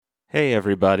Hey,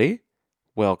 everybody.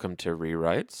 Welcome to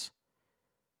Rewrites.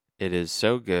 It is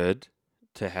so good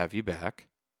to have you back.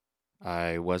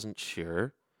 I wasn't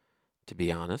sure, to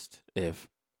be honest, if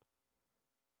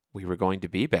we were going to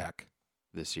be back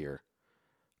this year,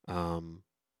 um,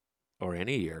 or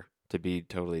any year, to be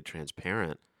totally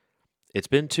transparent. It's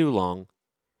been too long.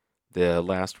 The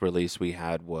last release we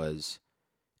had was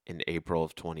in April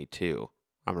of 22.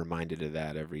 I'm reminded of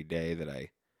that every day that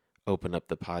I open up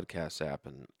the podcast app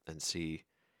and see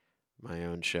my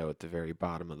own show at the very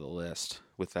bottom of the list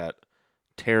with that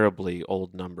terribly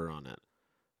old number on it.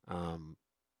 Um,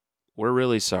 we're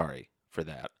really sorry for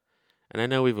that. And I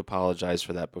know we've apologized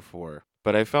for that before,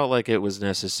 but I felt like it was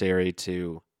necessary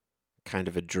to kind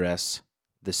of address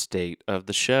the state of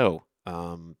the show.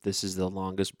 This is the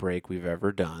longest break we've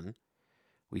ever done.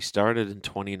 We started in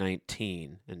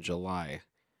 2019 in July.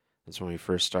 That's when we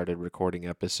first started recording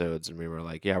episodes, and we were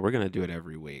like, yeah, we're going to do it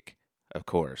every week, of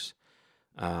course.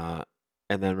 Uh,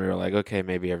 and then we were like, okay,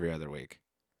 maybe every other week.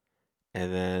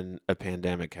 And then a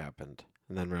pandemic happened.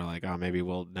 And then we are like, oh, maybe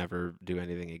we'll never do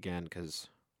anything again because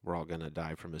we're all going to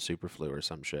die from a super flu or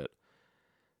some shit.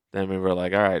 Then we were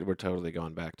like, all right, we're totally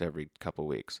going back to every couple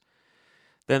weeks.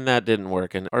 Then that didn't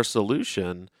work. And our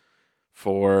solution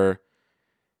for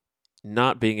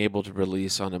not being able to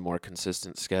release on a more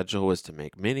consistent schedule was to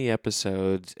make mini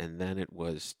episodes. And then it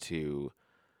was to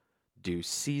do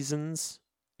seasons.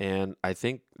 And I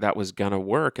think that was going to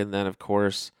work. And then, of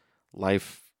course,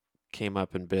 life came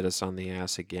up and bit us on the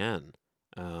ass again.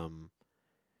 Um,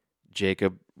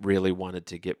 Jacob really wanted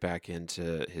to get back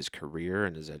into his career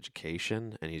and his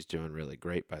education, and he's doing really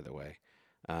great, by the way.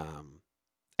 Um,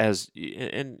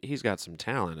 and he's got some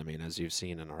talent. I mean, as you've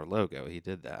seen in our logo, he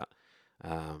did that.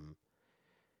 Um,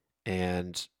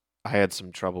 and I had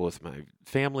some trouble with my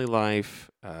family life.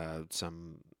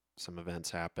 Some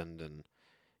events happened, and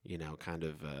kind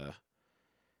of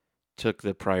took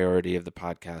the priority of the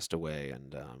podcast away,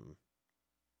 and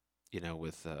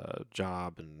with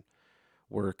job and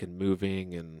work and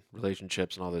moving and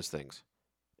relationships and all those things.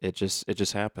 It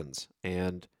just happens.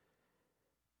 And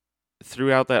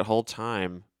throughout that whole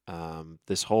time,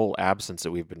 this whole absence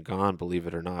that we've been gone, believe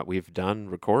it or not, we've done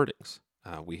recordings.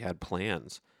 We had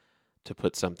plans to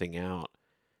put something out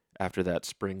after that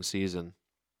spring season.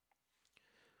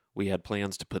 We had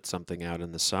plans to put something out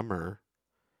in the summer.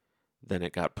 Then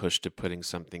it got pushed to putting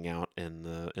something out in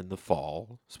the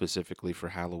fall, specifically for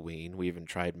Halloween. We even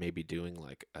tried maybe doing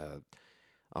like a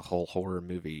whole horror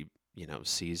movie,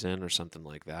 season or something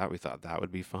like that. We thought that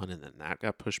would be fun, and then that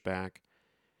got pushed back.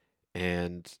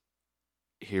 And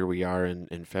here we are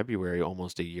in February,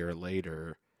 almost a year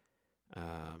later,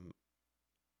 um,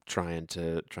 trying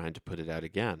to put it out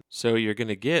again. So you're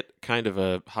gonna get kind of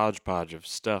a hodgepodge of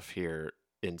stuff here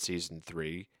in season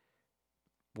 3.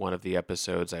 One of the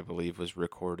episodes, I believe, was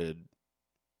recorded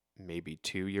maybe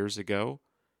 2 years ago.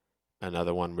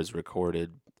 Another one was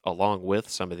recorded along with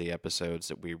some of the episodes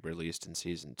that we released in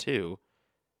season 2.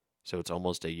 So it's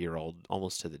almost a year old,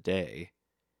 almost to the day.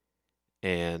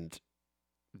 And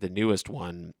the newest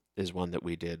one is one that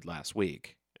we did last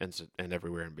week, and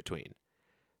everywhere in between.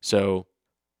 So,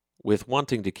 with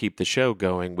wanting to keep the show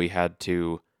going, we had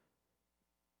to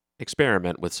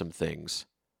experiment with some things.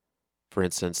 For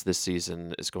instance, this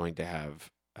season is going to have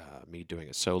me doing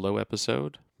a solo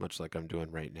episode, much like I'm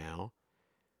doing right now.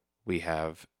 We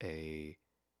have a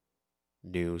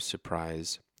new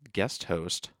surprise guest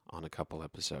host on a couple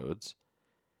episodes,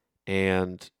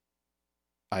 and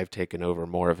I've taken over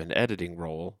more of an editing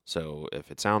role. So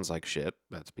if it sounds like shit,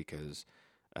 that's because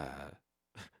uh,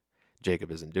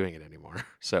 Jacob isn't doing it anymore.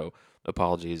 So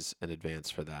apologies in advance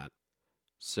for that.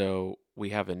 So we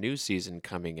have a new season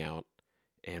coming out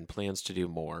and plans to do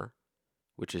more,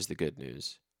 which is the good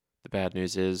news. The bad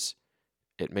news is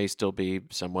it may still be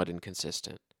somewhat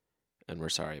inconsistent, and we're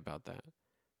sorry about that.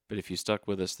 But if you stuck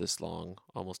with us this long,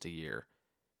 almost a year,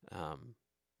 um,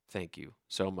 thank you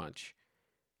so much.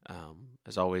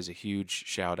 As always, a huge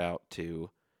shout out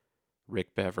to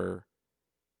Rick Bever,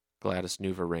 Gladys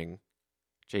Nuvering,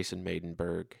 Jason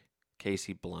Maidenberg,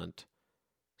 Casey Blunt,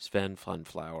 Sven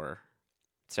Funflower,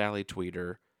 Sally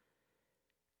Tweeter.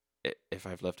 If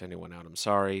I've left anyone out, I'm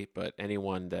sorry, but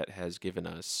anyone that has given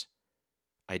us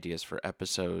ideas for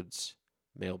episodes,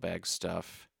 mailbag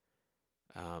stuff,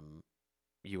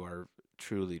 you are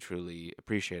truly, truly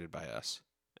appreciated by us.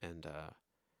 And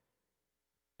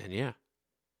yeah,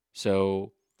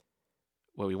 so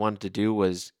what we wanted to do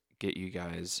was get you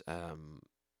guys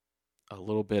a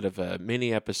little bit of a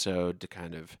mini episode to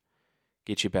kind of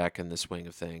get you back in the swing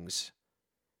of things.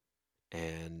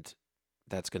 And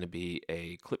that's going to be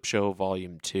a clip show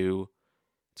volume 2.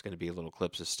 It's It's going to be little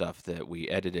clips of stuff that we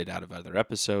edited out of other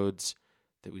episodes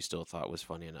that we still thought was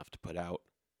funny enough to put out,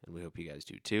 and we hope you guys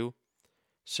do too.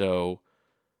 So,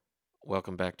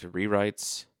 welcome back to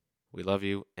Rewrites. We love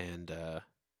you, and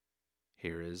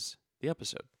here is the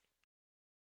episode.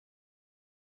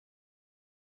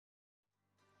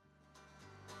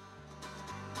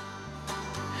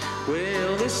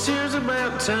 Well, this year's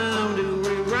about time to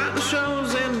rewrite the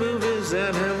shows and movies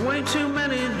that have way too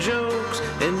many jokes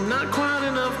and not quite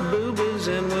enough boobies,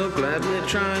 and we'll gladly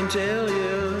try and tell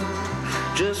you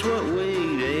just what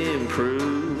we'd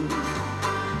improve.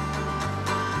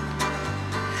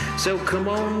 So come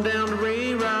on down to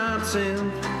Rewrites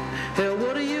and hell,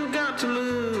 what do you got to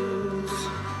lose?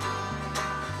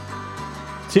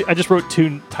 See, I just wrote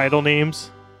 2 title names.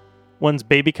 One's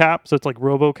Baby Cop, so it's like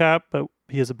RoboCop, but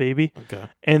he has a baby. Okay.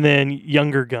 And then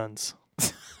Younger Guns.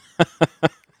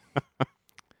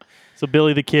 So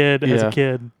Billy the Kid has a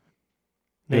kid.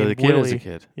 Billy the named Kid Willie. is a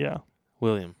kid. Yeah.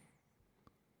 William.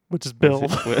 Which is Bill.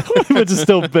 Wi- Which is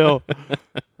still Bill.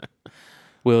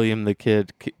 William the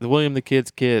Kid. William the Kid's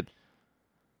kid.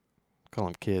 Call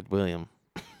him Kid William.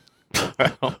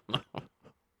 I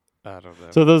don't know.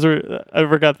 So those are, I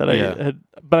forgot that Yeah. I had,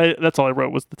 but that's all I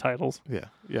wrote was the titles. Yeah.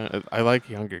 I like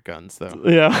Younger Guns though.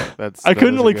 Yeah. That's I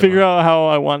couldn't like figure out how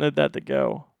I wanted that to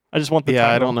go. I just want the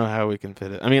title. I don't know how we can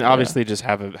fit it. I mean, obviously, just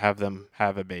have them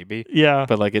have a baby, Yeah.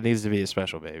 but like it needs to be a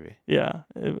special baby. Yeah.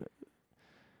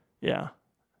 Yeah.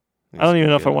 Needs I don't to even be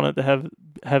know if I good. wanted to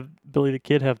have Billy the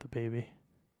Kid have the baby.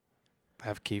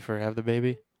 Have Kiefer have the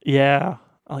baby. Yeah.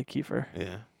 I like Kiefer.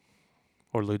 Yeah,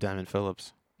 or Lou Diamond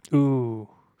Phillips. Ooh.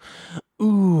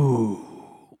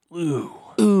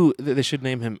 They should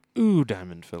name him Ooh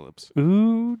Diamond Phillips.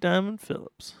 Ooh, Diamond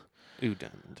Phillips. Ooh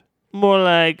Diamond. More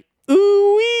like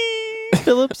ooh wee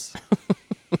Phillips.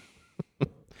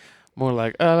 More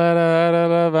like da da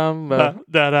da da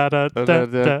Da, da, da, da, da,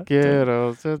 da.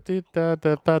 quiero sentir da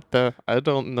da da da. I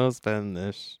don't know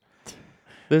Spanish.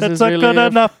 This That's is not really good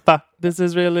enough. This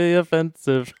is really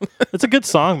offensive. It's a good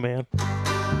song, man.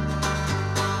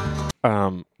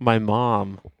 My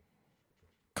mom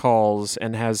calls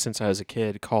and has since I was a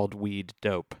kid called weed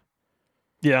dope,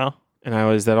 Yeah. and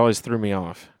that always threw me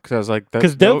off because I was like,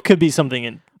 Because dope could be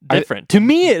something different. To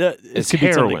me, it it's could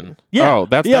be something- heroin. Yeah. Oh,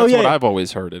 that's Yeah, what yeah. I've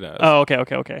always heard it as. Oh,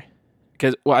 okay.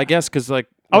 Because I guess because like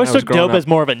I always when was took dope growing as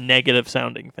more of a negative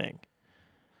sounding thing.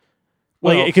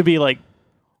 Well, Like it could be like,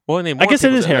 well, I I guess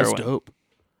it is that's heroin. dope.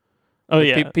 oh Like,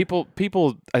 yeah, people.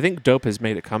 I think dope has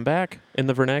made a comeback in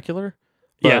the vernacular.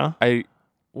 But yeah.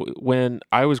 when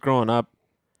I was growing up,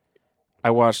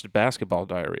 I watched Basketball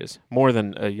Diaries more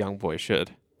than a young boy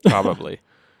should, probably.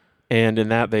 And in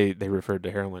that, they referred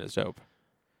to heroin as dope.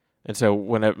 And so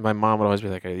my mom would always be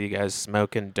like, "Are you guys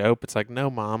smoking dope?" It's like, "No,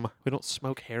 Mom, we don't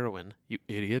smoke heroin, you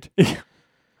idiot.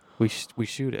 we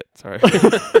shoot it. Sorry,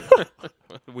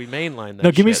 we mainline that.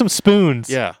 No, give me shit. some spoons.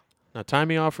 Yeah. Now tie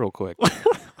me off real quick.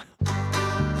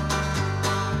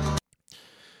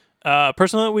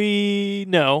 Person that we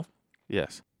know.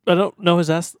 Yes. I don't know his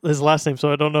last name,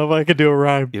 so I don't know if I could do a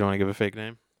rhyme. You don't want to give a fake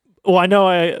name? Well, I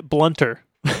know Blunter.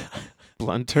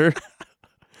 Blunter.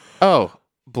 Oh,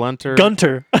 Blunter.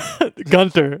 Gunter.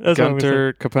 Gunter. That's what I'm gonna say.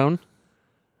 Gunter Capone.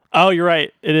 Oh, you're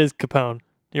right. It is Capone.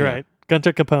 You're Yeah. right.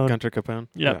 Gunter Capone. Gunter Capone.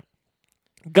 Yeah.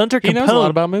 Gunter Capone. He knows a lot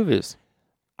about movies.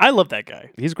 I love that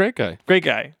guy. He's a great guy. Great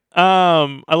guy.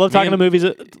 I love talking to movies.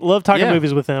 Love talking Yeah.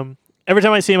 movies with him. Every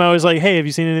time I see him, I always like, "Hey, have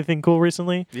you seen anything cool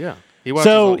recently?" Yeah. He watches.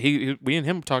 So- we and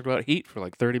him talked about Heat for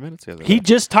like 30 minutes the other He day.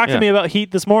 just talked Yeah. to me about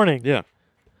Heat this morning, Yeah.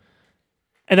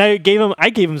 and I gave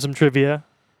him some trivia,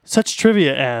 such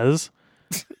trivia as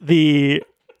the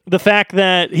fact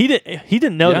that he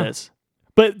didn't know Yeah. this,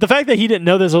 but the fact that he didn't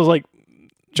know this, I was like,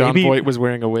 John maybe Voight was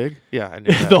wearing a wig. Yeah, I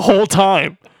knew that. the whole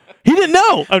time. He didn't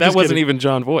know. I'm that just wasn't kidding. even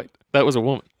John Voight. That was a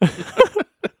woman.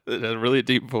 It had a really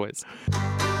deep voice.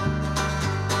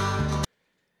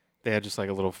 They had just like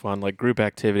a little fun, like group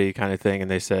activity kind of thing, and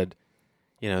they said,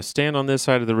 stand on this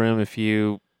side of the room if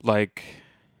you like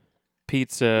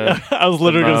pizza. I was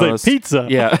literally going to most- say pizza.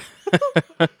 Yeah.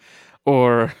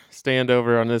 Or stand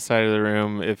over on this side of the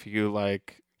room if you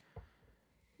like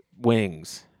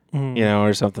wings, Mm.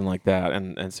 or something like that.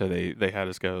 And so they had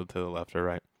us go to the left or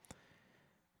right.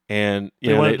 And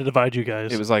They wanted to divide you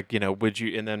guys. it was like, would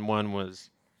you, and then one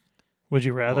was, Would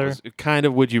you rather? was kind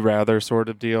of would you rather sort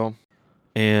of deal.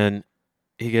 And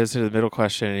he goes to the middle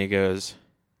question and he goes,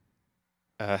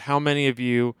 how many of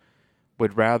you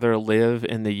would rather live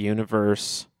in the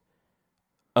universe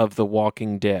of The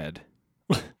Walking Dead?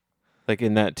 Like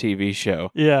in that TV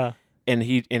show. Yeah. And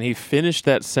he finished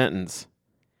that sentence,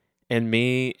 and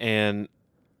me and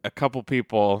a couple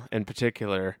people in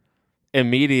particular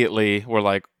immediately we're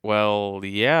like, well,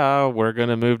 yeah, we're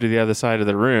gonna move to the other side of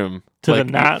the room To like,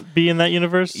 the not be in that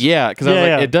universe? Yeah, because I was Yeah,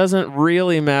 like, yeah. it doesn't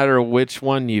really matter which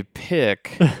one you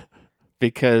pick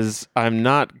because I'm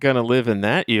not gonna live in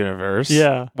that universe.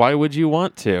 Yeah. Why would you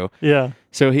want to? Yeah.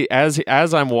 So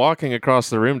as I'm walking across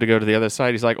the room to go to the other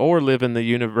side, he's like, or live in the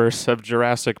universe of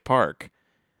Jurassic Park.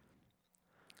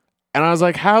 And I was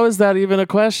like, how is that even a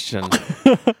question?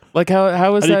 Like how is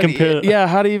How do you that? compare- Yeah,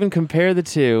 how do you even compare the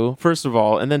two? First of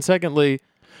all, and then secondly,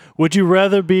 Would you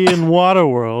rather be in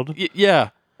Waterworld yeah.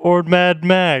 or Mad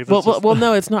Max? It's just- Well,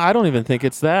 no, it's not. I don't even think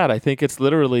it's that. I think it's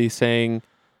literally saying,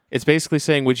 it's basically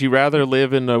saying, would you rather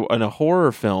live in a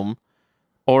horror film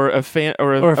or a fantasy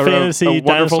a wonderful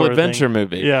dinosaur adventure thing.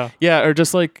 movie? Yeah. or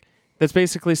just like that's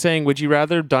basically saying, would you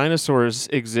rather dinosaurs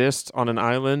exist on an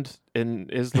island in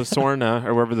Isla Sorna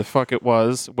or wherever the fuck it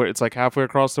was, where it's like halfway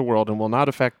across the world and will not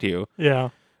affect you? Yeah.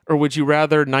 Or would you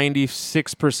rather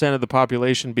 96% of the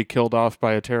population be killed off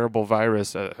by a terrible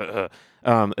virus, and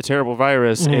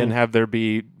have there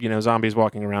be, zombies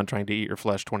walking around trying to eat your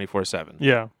flesh 24/7?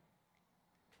 Yeah.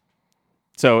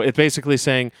 So it's basically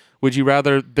saying, would you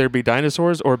rather there be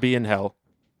dinosaurs or be in hell?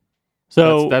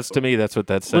 So That's to me, that's what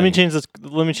that's saying.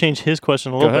 Let me change his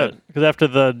question a little ahead. bit, because after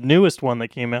the newest one that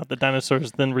came out, the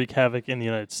dinosaurs then wreak havoc in the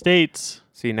United States.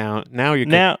 See now you're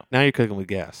Now- now you're cooking with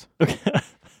gas.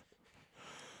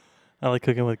 I like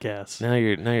cooking with gas. Now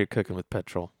you're cooking with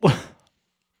petrol.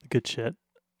 Good shit.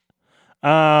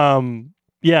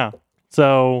 Yeah.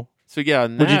 So So yeah,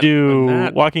 would you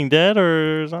do Walking Dead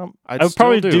or something? I'd I would still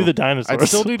probably do. do the dinosaurs. I'd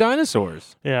still do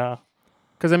dinosaurs Yeah.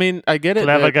 because I mean I get it.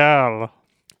 Clever that- girl.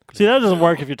 See, that doesn't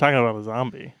work if you're talking about a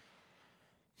zombie.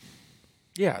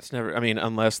 Yeah, it's never. I mean,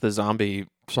 unless the zombie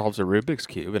solves a Rubik's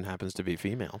cube and happens to be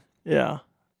female. Yeah.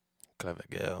 Clever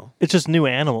girl. It's just new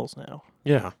animals now.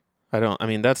 Yeah, I don't. I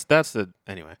mean, that's the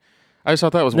anyway. I just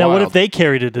thought that was Now, wild. what if they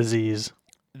carried a disease?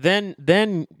 Then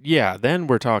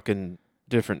we're talking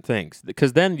different things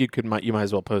because then you might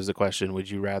as well pose the question: would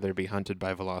you rather be hunted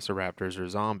by velociraptors or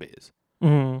zombies?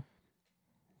 Mm-hmm.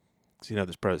 'Cause,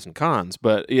 there's pros and cons,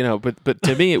 but but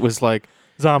to me it was like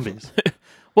Zombies.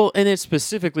 well, and it's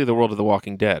specifically the world of The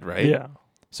Walking Dead, right? Yeah.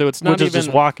 So it's not Which is even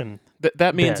just walking.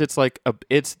 that means dead. it's like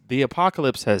it's the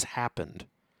apocalypse has happened.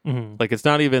 Mm-hmm. Like it's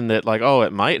not even that like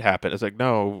it might happen. It's like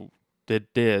no,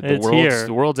 it did. It's here.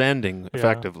 The world's ending Yeah.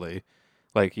 effectively.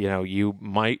 Like you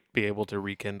might be able to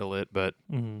rekindle it, but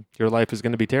Mm-hmm. your life is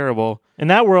going to be terrible. In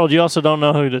that world, you also don't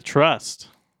know who to trust.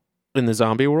 In the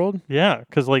zombie world, Yeah,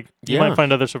 because you Yeah. might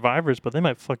find other survivors, but they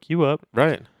might fuck you up.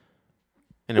 right?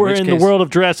 And We're in the world of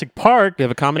Jurassic Park. we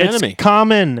have a common It's enemy.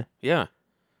 common. Yeah,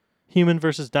 Human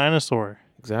versus dinosaur.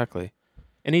 exactly.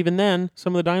 And even then,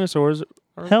 some of the dinosaurs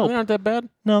Help. they aren't that bad.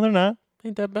 No, they're not.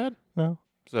 Ain't that bad. No.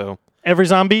 So Every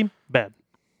zombie, bad.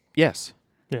 yes,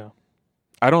 Yeah.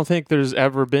 I don't think there's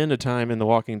ever been a time in the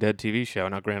Walking Dead TV show.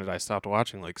 Now, granted, I stopped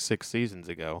watching like 6 seasons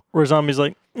ago. Where zombies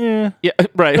like, yeah, Yeah,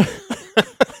 right.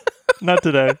 not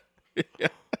today.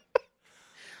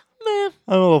 Nah,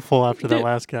 I'm a little full after that Yeah.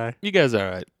 last guy. you guys are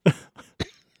all right.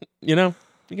 you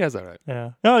guys are all right.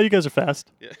 Yeah. Oh, you guys are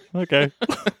fast. Yeah. Okay.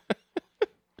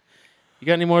 You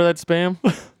got any more of that spam?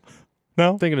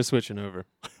 No? I'm thinking of switching over.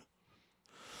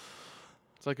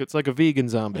 It's like a vegan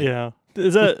zombie. Yeah.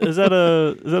 Is that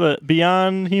a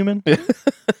beyond human?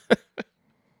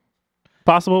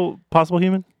 Possible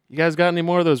human? You guys got any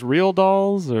more of those real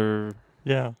dolls or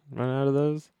Yeah. run out of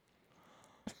those?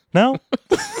 No?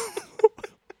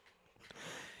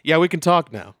 Yeah, we can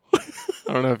talk now.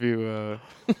 I don't know if you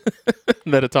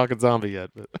met a talking zombie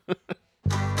yet, but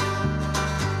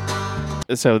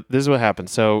so this is what happened.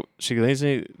 So she leans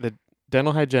me. The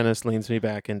dental hygienist leans me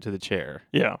back into the chair,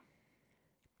 Yeah.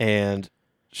 and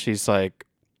she's like,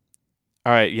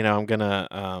 "All right,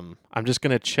 I'm just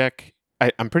gonna check.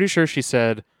 I'm pretty sure she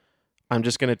said, I'm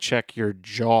just gonna check your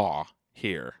jaw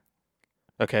here.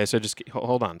 Okay, so just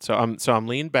hold on. So I'm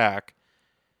leaned back.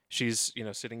 She's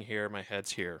sitting here. My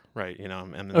head's here, right?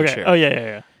 I'm in the Okay. chair. Oh,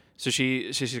 yeah. So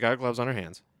she's got gloves on her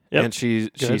hands, Yep. and she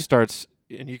Good. starts,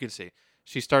 and you can see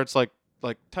she starts like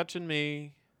touching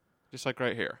me, just like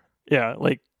right here, Yeah.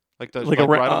 Like right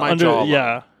on my under, jaw,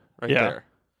 yeah. right yeah. there.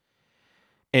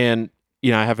 And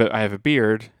I have a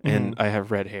beard and I have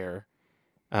red hair.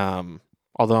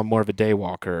 Although I'm more of a day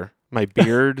walker, my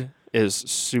beard is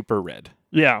super red,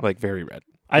 Yeah. like very red.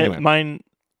 Anyway.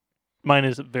 Mine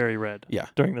is very red. Yeah.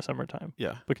 During the summertime.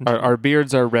 Yeah, But continue. our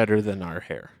beards are redder than our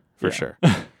hair for Yeah. sure.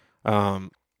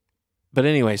 But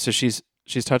anyway, so she's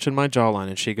touching my jawline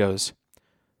and she goes,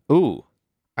 "Ooh,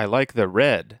 I like the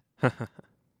red."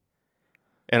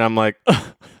 And I'm like,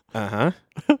 "Uh-huh."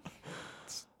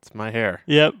 It's It's my hair.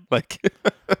 Yep.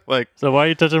 Like So why are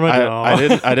you touching my jaw?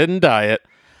 I didn't dye it.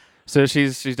 So she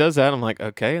does that. I'm like,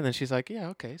 okay, and then she's like, yeah,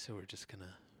 okay. So we're just gonna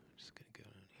go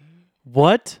in here.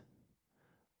 What?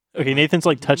 Okay, Nathan's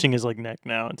like touching his like neck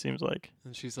now. It seems like.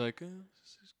 And she's like,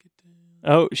 let's just get down.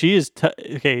 Oh, she is.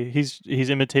 Okay, he's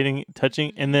imitating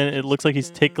touching, and then it looks like he's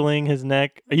tickling his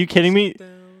neck. Are you kidding me?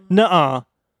 Nuh-uh.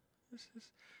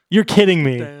 You're kidding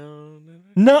me.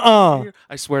 Nuh-uh.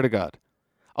 I swear to God,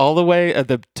 all the way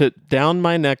down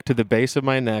my neck to the base of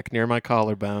my neck near my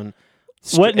collarbone.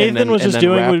 What Nathan was just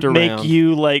doing would around. make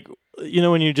you like,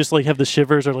 when you just like have the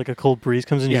shivers or like a cold breeze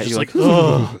comes in, Yeah, you're just like, you're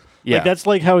ugh. Yeah, Like that's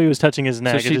like how he was touching his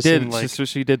neck. so It she just did. seemed like, That's what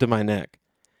she did to my neck,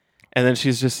 and then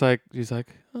she's like,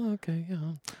 oh, okay, yeah,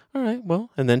 all right, well,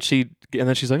 and then she's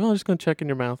like, oh, I'm just gonna check in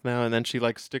your mouth now, and then she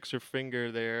like sticks her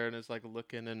finger there and is like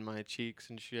looking in my cheeks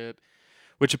and shit,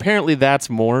 which apparently that's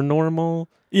more normal,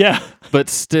 yeah. but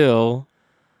still,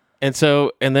 and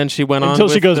then she went on Until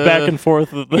she with goes back and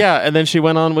forth. With yeah, and then she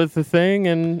went on with the thing,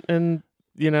 and and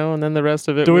then the rest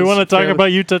of it. Do we was want to talk fairly-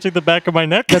 about you touching the back of my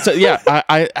neck? That's yeah.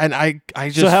 I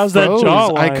just So how's that froze.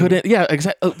 jawline? I couldn't. Yeah,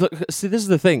 exactly. See, this is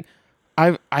the thing.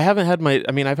 I haven't had my.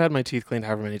 I mean, I've had my teeth cleaned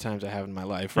however many times I have in my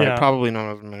life. Right? Yeah. Probably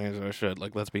not as many as I should.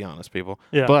 Like, let's be honest, people.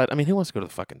 Yeah. But I mean, who wants to go to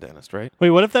the fucking dentist, right? Wait,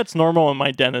 what if that's normal and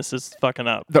my dentist is fucking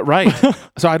up? Right.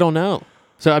 So I don't know.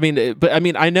 So I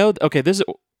mean, I know. Okay, this is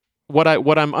what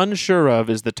I'm unsure of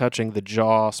is the touching the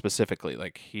jaw specifically,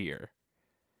 like here.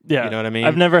 Yeah. You know what I mean?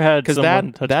 I've never had Because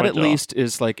someone touch that my at jaw. least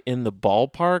is like in the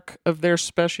ballpark of their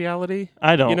speciality.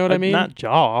 I don't. you know what I mean? Not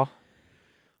jaw.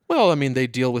 Well, I mean, they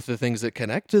deal with the things that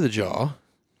connect to the jaw.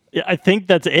 Yeah, I think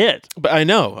that's it. But I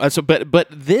know. But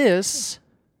this,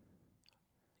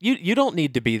 you don't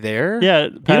need to be there. Yeah.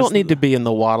 You don't need to be in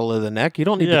the waddle of the neck. You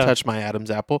don't need Yeah. to touch my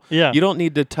Adam's apple. Yeah. You don't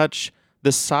need to touch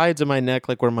the sides of my neck,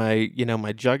 like where my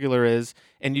my jugular is,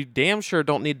 and you damn sure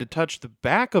don't need to touch the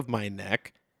back of my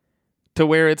neck to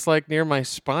where it's like near my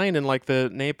spine and like the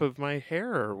nape of my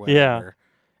hair or whatever. Yeah.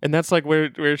 And that's like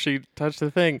where she touched the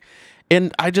thing.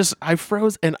 And I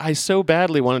froze, and I so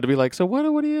badly wanted to be like, so what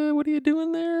are you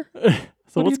doing there?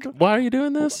 So Why are you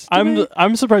doing this? to me?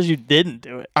 I'm surprised you didn't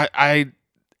do it.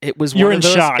 It was You're one in of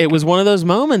those, shock. It was one of those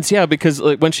moments, yeah, because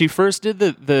like when she first did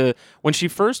when she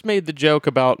first made the joke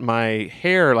about my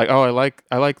hair, like, oh, I like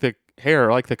the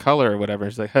hair, I like the color or whatever.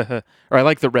 She's like, or I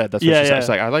like the red. That's what Yeah, she said. yeah. She's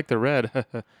like, I like the red,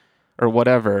 or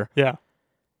whatever. Yeah.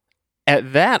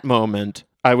 At that moment,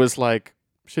 I was like,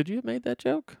 should you have made that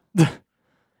joke?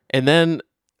 And then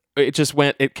it just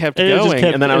went. It kept It just going,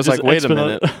 kept- and then I it was just like, wait a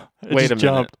exponent- minute. it Wait just a minute.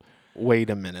 jumped. Wait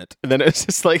a minute. And then it's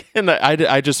just like, and I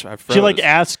froze. She like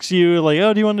asks you like,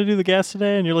 "Oh, do you want to do the gas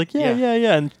today?" And you're like, "Yeah, Yeah.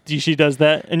 yeah." And she does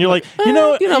that, and you're like, maybe,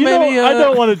 I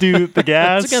don't want to do the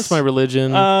gas. It's against my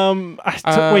religion. Wait,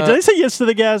 did I say yes to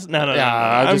the gas? No.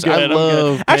 Yeah, I'm I good.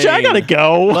 love Actually, I pain. gotta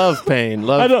go. Love pain. I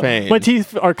Love don't. pain. My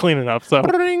teeth are clean enough, so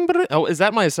Oh, is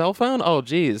that my cell phone? Oh,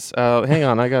 geez. Hang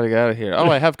on. I got to get out of here. Oh,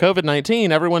 I have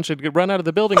COVID-19. Everyone should run out of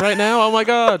the building right now. Oh, my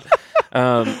God.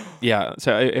 Yeah.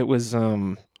 So it was...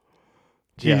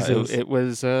 Jesus. Yeah, it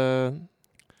was...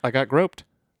 I got groped.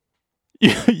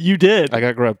 you did. I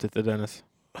got groped at the dentist.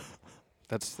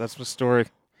 That's my story.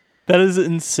 That is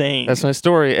insane. That's my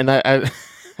story. And I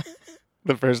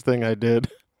the first thing I did,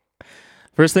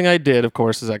 of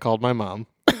course, is I called my mom.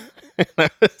 And I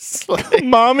was like,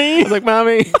 Mommy. I was like,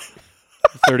 Mommy,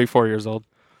 34 years old.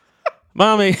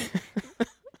 Mommy,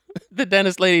 the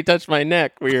dentist lady touched my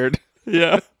neck. Weird.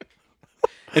 Yeah.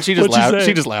 And she just What'd you laughed. say?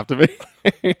 She just laughed at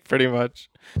me, pretty much.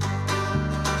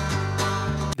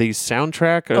 The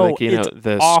soundtrack, or like it's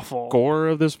the awful. score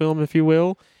of this film, if you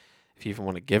will, if you even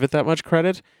want to give it that much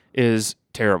credit, is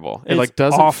terrible. It It's like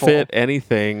doesn't awful. fit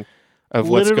anything of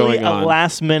Literally what's going on. a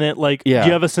last minute like. Yeah. Do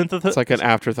you have a synthesizer? It's like an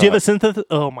afterthought. Do you have a synthesizer?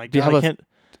 Oh my Do you god! have I a- can't.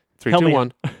 3, Tell 2, me.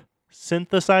 1.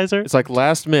 Synthesizer. It's like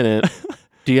last minute.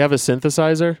 Do you have a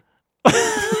synthesizer?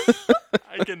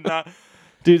 I cannot.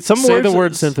 Dude, some Say words. the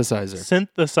word synthesizer.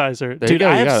 Synthesizer. There you Dude, go,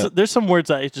 I you have. got it. There's some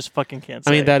words I just fucking can't say.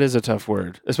 I mean, that is a tough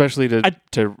word, especially I-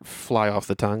 to fly off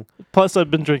the tongue. Plus, I've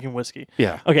been drinking whiskey.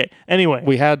 Yeah. Okay. Anyway.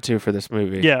 We had to for this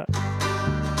movie. Yeah.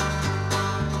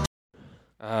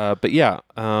 But yeah.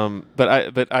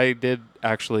 But I did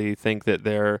actually think that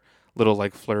their little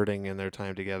like flirting and their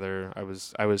time together, I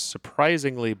was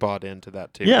surprisingly bought into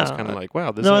that too. I was Yeah. kind of like,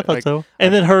 wow, this No, is I thought like, so.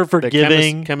 And then her the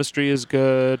forgiving chemistry is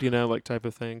good, like type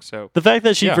of thing. So the fact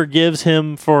that she Yeah. forgives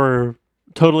him for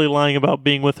totally lying about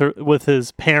being with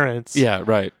his parents. yeah,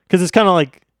 right. Because it's kind of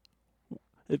like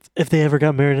if they ever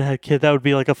got married and had a kid, that would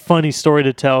be like a funny story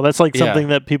to tell. That's like Yeah. something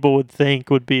that people would think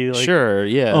would be like, Sure,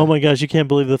 yeah. oh my gosh, you can't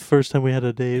believe the first time we had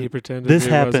a date. He pretended This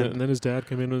he wasn't, happened. and then his dad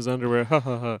came in with his underwear. Ha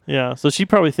ha ha. Yeah, so she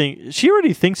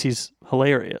already thinks he's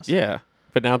hilarious. Yeah.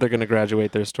 But now they're going to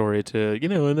graduate their story to,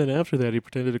 and then after that he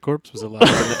pretended a corpse was alive.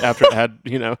 And after it had,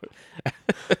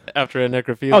 after a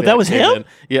necrophilia. Oh, that was came him? in.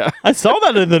 Yeah. I saw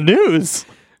that in the news,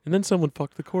 And then someone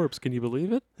fucked the corpse. Can you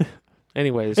believe it?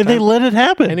 Anyways. and they let it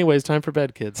happen. Anyways, time for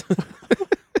bed, kids.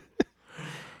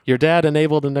 Your dad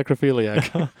enabled a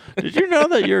necrophiliac. Did you know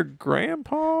that your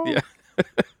grandpa Yeah.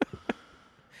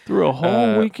 threw a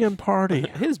whole weekend party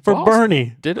His for boss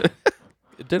Bernie? did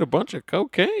a bunch of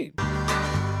cocaine.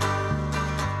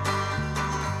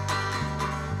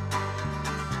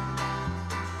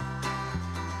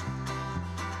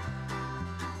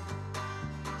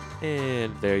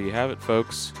 And there you have it,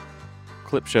 folks.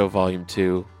 Clip Show Volume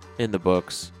 2 in the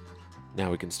books.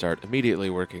 Now we can start immediately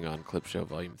working on Clip Show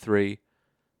Volume 3.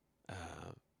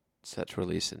 Set to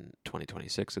release in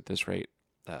 2026 at this rate.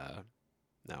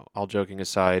 Now, all joking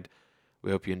aside,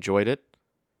 we hope you enjoyed it.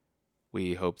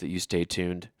 We hope that you stay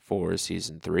tuned for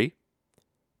Season 3.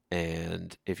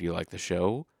 And if you like the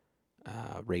show,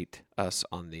 rate us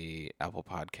on the Apple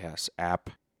Podcasts app.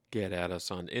 Get at us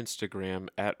on Instagram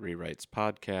at Rewrites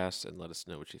Podcast and let us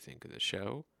know what you think of the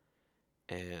show.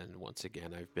 And once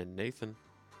again, I've been Nathan,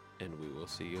 and we will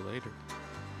see you later.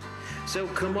 So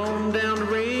come on down to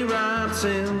Rewrites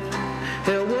and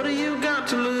hell, what do you got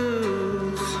to lose?